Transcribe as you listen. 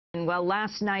morning. Well,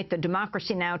 last night, the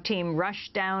Democracy Now! Team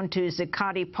rushed down to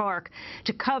Zuccotti Park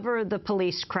to cover the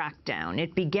police crackdown.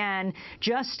 It began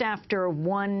just after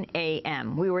 1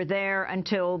 a.m. We were there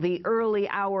until the early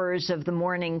hours of the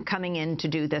morning coming in to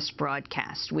do this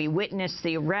broadcast. We witnessed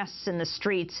the arrests in the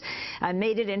streets and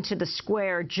made it into the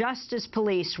square just as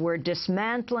police were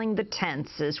dismantling the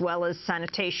tents as well as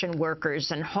sanitation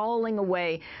workers and hauling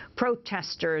away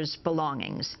protesters'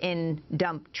 belongings in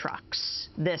dump trucks.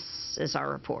 This is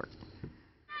our report.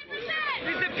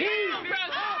 It's the peace!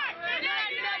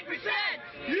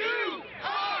 You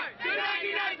are the 99%!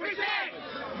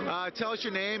 Tell us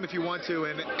your name if you want to,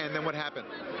 and then what happened.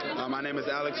 My name is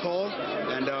Alex Hall,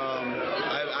 and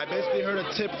I basically heard a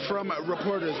tip from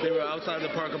reporters. They were outside the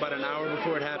park about an hour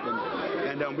before it happened,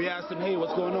 and we asked them, hey,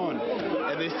 what's going on?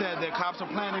 And they said their cops are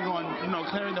planning on,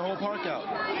 clearing the whole park out.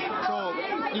 So,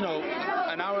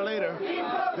 an hour later,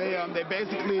 they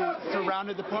basically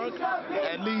surrounded the park,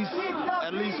 at least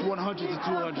 100 to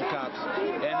 200 cops,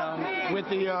 and with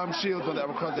the shields that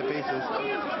were across their faces,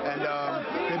 and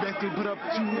they basically put up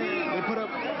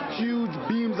huge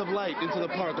beams of light into the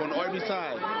park on every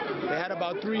side. They had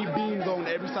about 3 beams on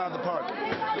every side of the park.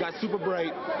 Got super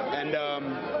bright, and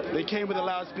they came with a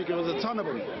loudspeaker. There was a ton of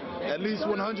them, at least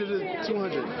 100 to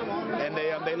 200, and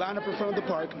they lined up in front of the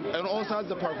park, on all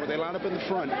sides of the park, but they lined up in the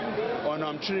front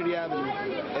on Trinity Avenue,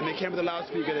 and they came with a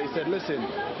loudspeaker. They said, listen,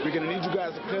 we're going to need you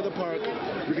guys to clear the park.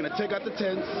 We're going to take out the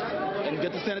tents and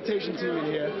get the sanitation team in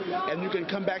here, and you can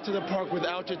come back to the park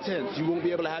without your tents. You won't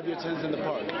be able to have your tents in the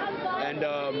park. And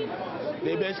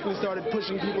they basically started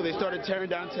pushing people. They started tearing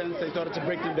down tents. They started to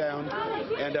break them down,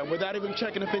 and without even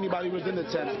checking if anybody was in the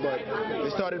tents, but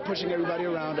they started pushing everybody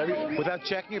around. Without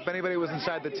checking if anybody was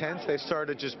inside the tents, they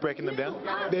started just breaking them down?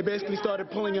 They basically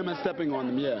started pulling them and stepping on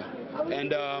them, yeah.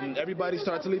 And everybody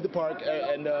started to leave the park,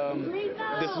 and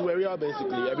this is where we are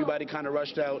basically. Everybody kind of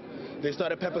rushed out. They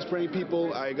started pepper spraying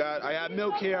people. I had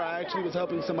milk here. I actually was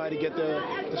helping somebody get the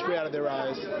spray out of their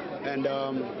eyes, and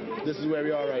this is where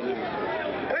we are right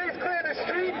now. Please clear the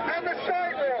street and the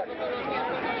sidewalk.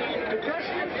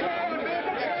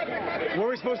 Where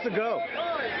are we supposed to go?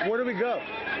 Where do we go?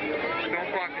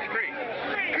 Don't block the street.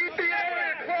 Keep the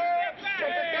area closed.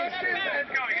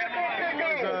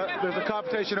 There's a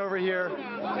competition over here.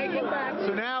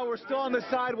 So now we're still on the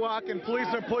sidewalk, and police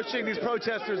are pushing these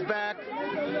protesters back.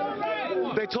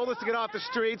 They told us to get off the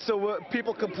street, so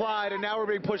people complied, and now we're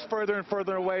being pushed further and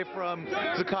further away from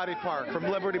Zuccotti Park, from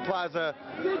Liberty Plaza,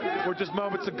 where just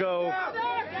moments ago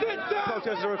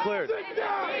protesters were cleared.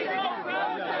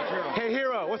 Hey,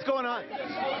 Hero, what's going on?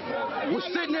 We're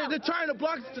sitting here, they're trying to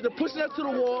block us, they're pushing us to the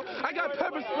wall. I got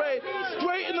pepper spray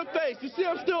straight in the face. You see,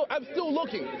 I'm still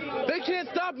looking. They can't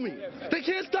stop me. They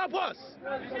can't stop us.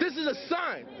 This is a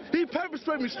sign. He pepper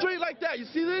sprayed me straight like that. You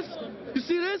see this? You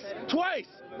see this? Twice.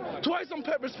 Twice I'm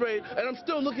pepper sprayed, and I'm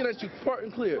still looking at you, part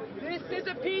and clear. This is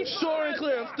a piece. Sure and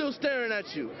clear, I'm still staring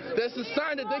at you. That's a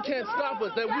sign that they can't stop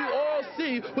us, that we all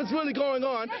see what's really going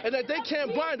on, and that they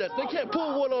can't blind us. They can't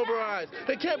pull wool over our eyes.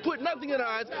 They can't put nothing in our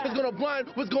eyes that's going to blind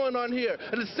what's going on here.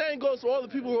 And the same goes for all the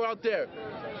people who are out there.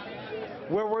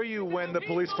 Where were you when the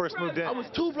police first moved in? I was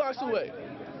 2 blocks away.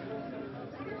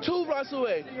 2 blocks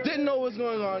away. Didn't know what was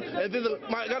going on. And then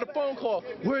I got a phone call.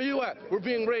 Where are you at? We're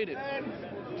being raided.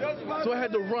 So I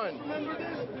had to run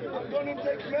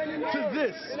to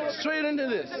this, straight into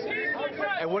this.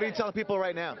 And what do you tell people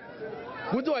right now?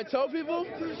 What do I tell people?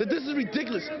 That this is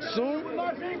ridiculous. Soon,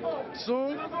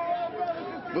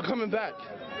 we're coming back.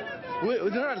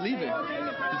 They're not leaving.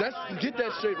 Get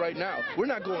that straight right now. We're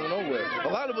not going nowhere. A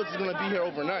lot of us is going to be here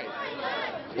overnight.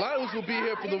 A lot of us will be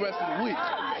here for the rest of the week.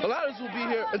 A lot of us will be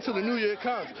here until the new year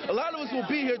comes. A lot of us will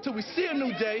be here till we see a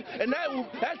new day, and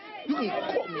you can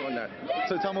quote me on that.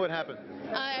 So tell me what happened.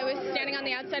 I was standing on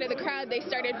the outside of the crowd. They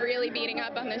started really beating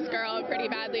up on this girl pretty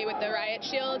badly with the riot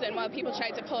shield, and while people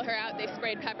tried to pull her out, they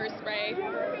sprayed pepper spray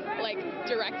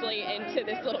directly into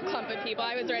this little clump of people.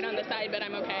 I was right on the side, but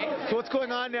I'm okay. So what's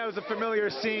going on now is a familiar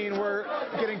scene. We're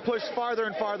getting pushed farther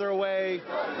and farther away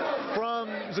from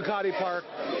Zuccotti Park.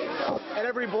 At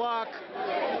every block,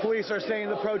 police are saying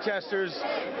to the protesters,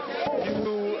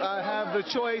 you have the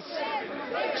choice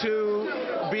to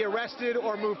be arrested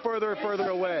or move further and further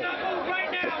away.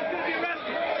 Right now, it's going to be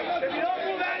arrested. If you don't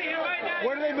move out of here right now.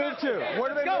 Where do they move to? Where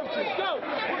do they move to? Let's go.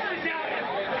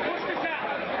 Push this out.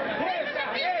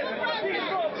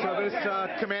 So this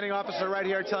commanding officer right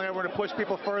here telling everyone to push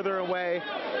people further away.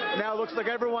 Now it looks like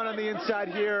everyone on the inside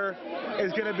here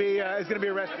is going to be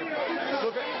arrested.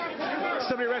 Look at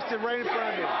somebody arrested right in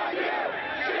front of me.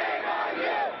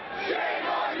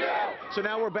 So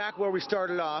now we're back where we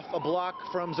started off, a block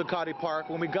from Zuccotti Park.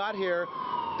 When we got here,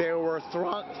 There were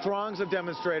throngs of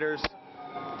demonstrators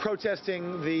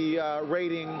protesting the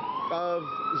raiding of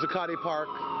Zuccotti Park,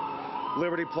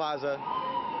 Liberty Plaza.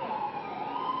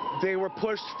 They were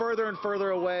pushed further and further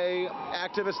away.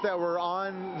 Activists that were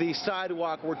on the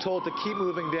sidewalk were told to keep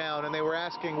moving down, and they were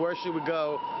asking where should we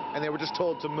go, and they were just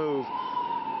told to move.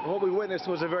 And what we witnessed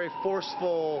was a very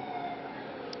forceful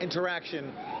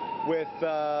interaction with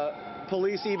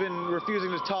police even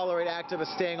refusing to tolerate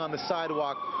activists staying on the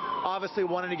sidewalk, obviously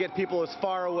wanting to get people as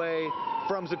far away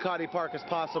from Zuccotti Park as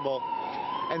possible.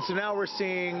 And so now we're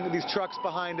seeing these trucks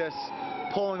behind us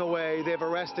pulling away. They've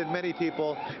arrested many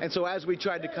people. And so as we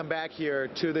tried to come back here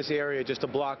to this area just a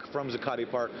block from Zuccotti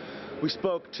Park, we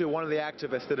spoke to one of the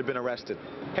activists that had been arrested.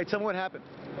 Hey, tell me what happened.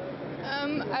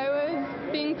 I was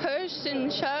being pushed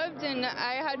and shoved, and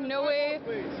I had no way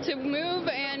to move,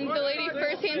 and the lady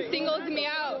firsthand singled me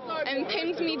out and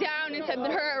pinned me down and said to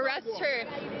her, arrest her,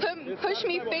 pushed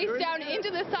me face down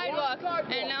into the sidewalk,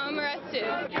 and now I'm arrested.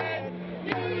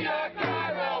 New York,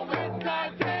 Cairo,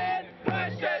 Wisconsin,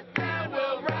 push us down,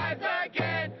 we'll rise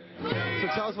again. So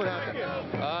tell us what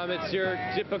happened. It's your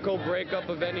typical breakup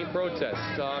of any protest.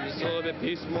 Just a little bit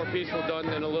more peaceful done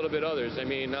than a little bit others. I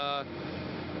mean,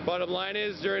 bottom line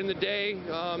is, during the day,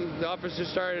 the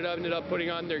officers ended up putting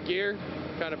on their gear.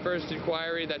 Kind of first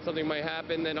inquiry that something might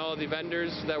happen, then all the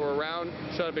vendors that were around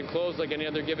shut up and closed like any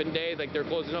other given day. Like they're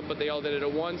closing up, but they all did it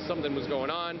at once. Something was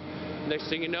going on. Next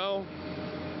thing you know,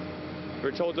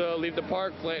 we're told to leave the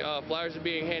park. Flyers are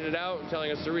being handed out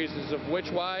telling us the reasons of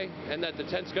why, and that the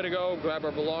tent's going to go, grab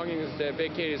our belongings, to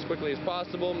vacate as quickly as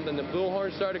possible. Then the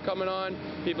bullhorn started coming on.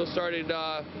 People started,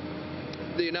 the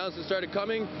announcements started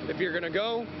coming. If you're going to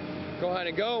go ahead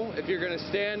and go. If you're going to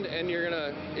stand and you're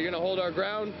going to hold our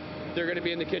ground, they're going to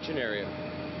be in the kitchen area.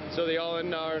 So they all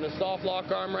are in a soft lock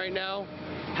arm right now.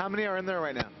 How many are in there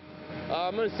right now?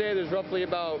 I'm going to say there's roughly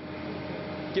about,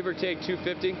 give or take,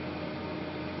 250.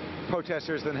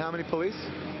 Protesters, then how many police?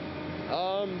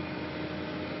 I'm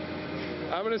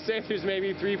going to say there's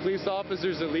maybe 3 police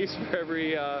officers at least for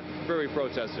every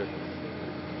protester.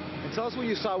 And tell us what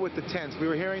you saw with the tents. We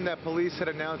were hearing that police had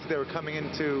announced they were coming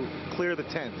in to clear the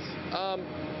tents.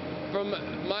 From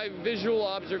my visual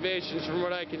observations, from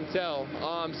what I can tell,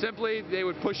 simply they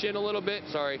would push in a little bit,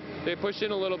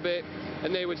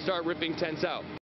 and they would start ripping tents out.